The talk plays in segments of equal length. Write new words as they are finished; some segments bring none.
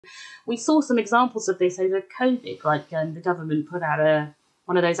We saw some examples of this over COVID, like the government put out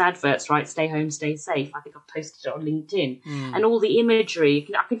one of those adverts, right? Stay home, stay safe. I think I've posted it on LinkedIn. And all the imagery,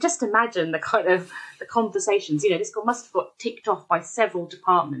 I can just imagine the kind of the conversations. This must have got ticked off by several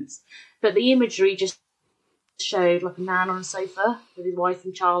departments. But the imagery just showed like a man on a sofa with his wife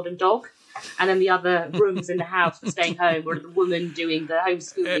and child and dog. And then the other rooms in the house for staying home, or the woman doing the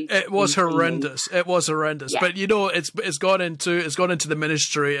homeschooling. It was horrendous. It was horrendous. Yeah. But it's gone into the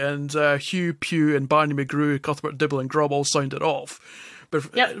ministry, and Hugh Pugh and Barney McGrew, Cuthbert Dibble and Grubb all signed it off.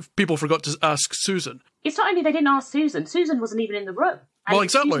 But people forgot to ask Susan. It's not only they didn't ask Susan. Susan wasn't even in the room. And well,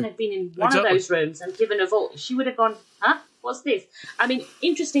 exactly. Susan had been in one of those rooms and given a vote. She would have gone, huh? What's this? I mean,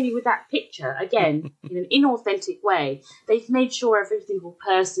 interestingly, with that picture, again, in an inauthentic way, they've made sure every single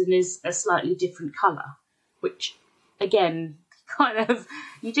person is a slightly different colour, which, again, kind of,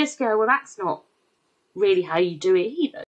 you just go, well, that's not really how you do it either.